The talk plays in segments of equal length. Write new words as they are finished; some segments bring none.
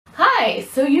Hi,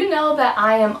 so you know that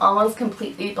I am almost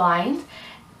completely blind,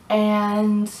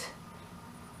 and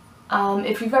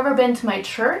if you've ever been to my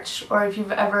church or if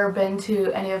you've ever been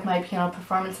to any of my piano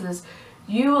performances,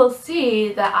 you will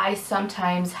see that I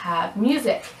sometimes have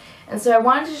music. And so I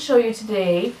wanted to show you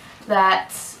today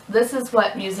that this is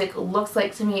what music looks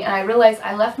like to me, and I realized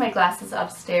I left my glasses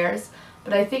upstairs,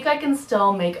 but I think I can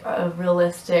still make a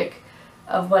realistic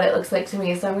of what it looks like to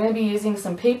me. So I'm going to be using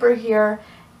some paper here,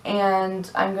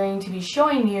 and I'm going to be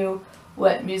showing you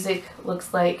what music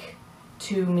looks like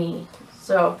to me.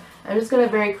 So I'm just going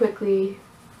to very quickly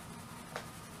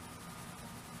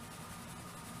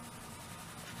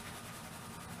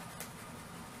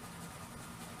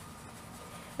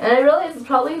and I realize it's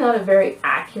probably not a very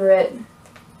accurate,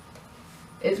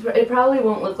 it probably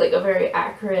won't look like a very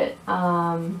accurate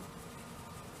drawing,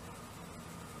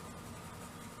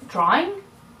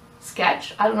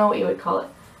 sketch, I don't know what you would call it,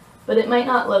 but it might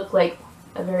not look like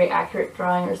a very accurate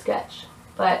drawing or sketch,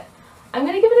 but I'm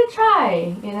going to give it a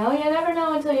try, you know, you never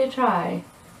know until you try.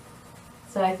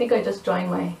 So I think I just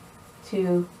joined my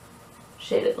two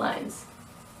shaded lines.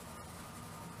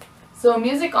 So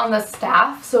music on the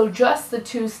staff, so just the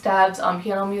two stabs on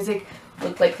piano music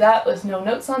look like that with no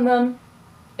notes on them.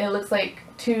 It looks like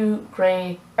two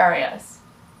gray areas.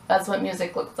 That's what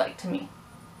music looks like to me.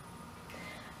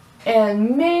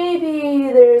 And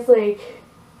maybe there's like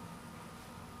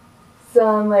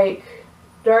some like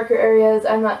darker areas.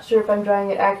 I'm not sure if I'm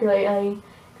drawing it accurately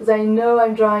because I know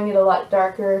I'm drawing it a lot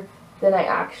darker than I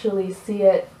actually see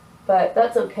it, but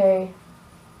that's okay.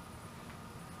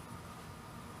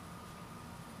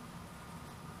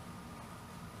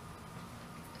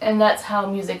 And that's how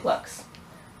music looks.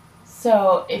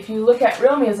 So if you look at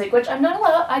real music, which I'm not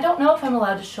allowed, I don't know if I'm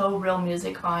allowed to show real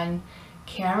music on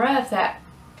camera, if that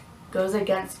goes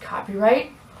against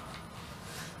copyright.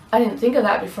 I didn't think of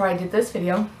that before I did this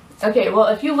video. Okay, well,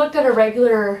 if you looked at a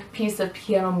regular piece of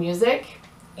piano music,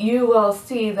 you will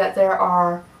see that there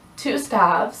are two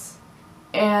staves,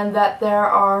 and that there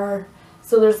are,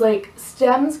 so there's like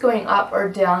stems going up or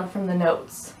down from the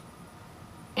notes,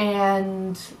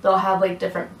 and they'll have like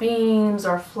different beams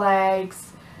or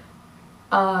flags,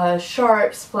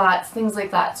 sharps, flats, things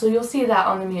like that. So you'll see that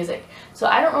on the music. So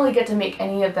I don't really get to make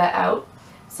any of that out.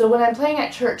 So when I'm playing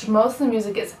at church, most of the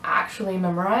music is actually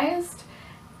memorized,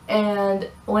 and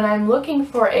when I'm looking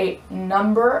for a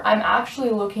number, I'm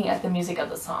actually looking at the music of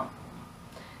the song.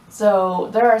 So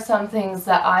there are some things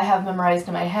that I have memorized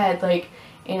in my head, like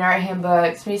in our hymn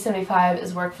book, 375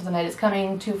 is Work for the Night is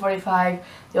Coming, 245,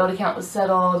 the old account was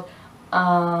settled,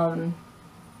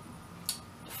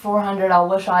 400, I'll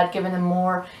wish I'd given him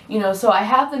more, you know, so I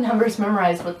have the numbers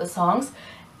memorized with the songs,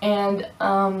 and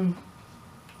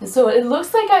so it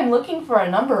looks like I'm looking for a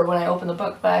number when I open the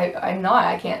book, but I'm not.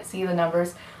 I can't see the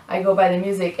numbers. I go by the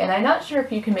music, and I'm not sure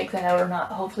if you can make that out or not.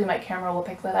 Hopefully my camera will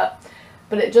pick that up.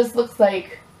 But it just looks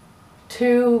like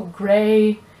two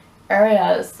gray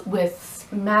areas with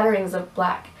smatterings of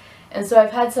black. And so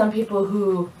I've had some people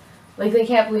who, like, they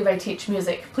can't believe I teach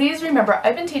music. Please remember,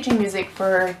 I've been teaching music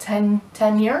for 10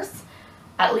 years.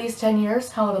 At least 10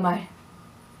 years. How old am I?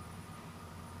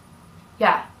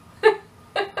 Yeah.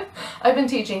 I've been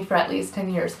teaching for at least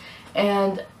 10 years,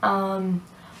 and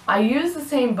I use the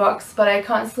same books, but I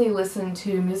constantly listen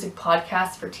to music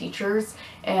podcasts for teachers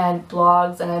and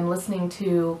blogs, and I'm listening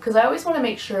to, because I always want to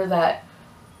make sure that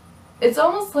it's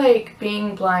almost like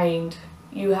being blind,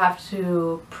 you have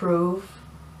to prove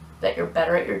that you're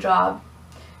better at your job,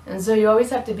 and so you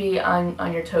always have to be on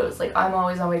your toes. Like, I'm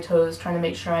always on my toes trying to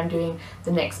make sure I'm doing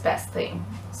the next best thing.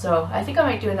 So I think I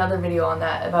might do another video on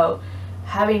that, about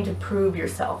having to prove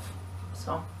yourself.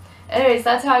 So anyways,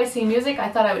 that's how I see music. I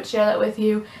thought I would share that with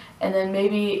you, and then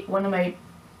maybe one of my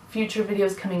future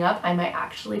videos coming up, I might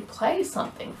actually play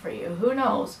something for you. Who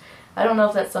knows? I don't know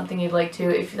if that's something you'd like to.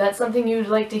 If that's something you'd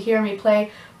like to hear me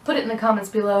play, put it in the comments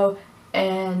below,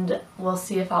 and we'll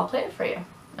see if I'll play it for you.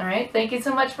 Alright, thank you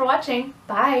so much for watching.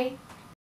 Bye!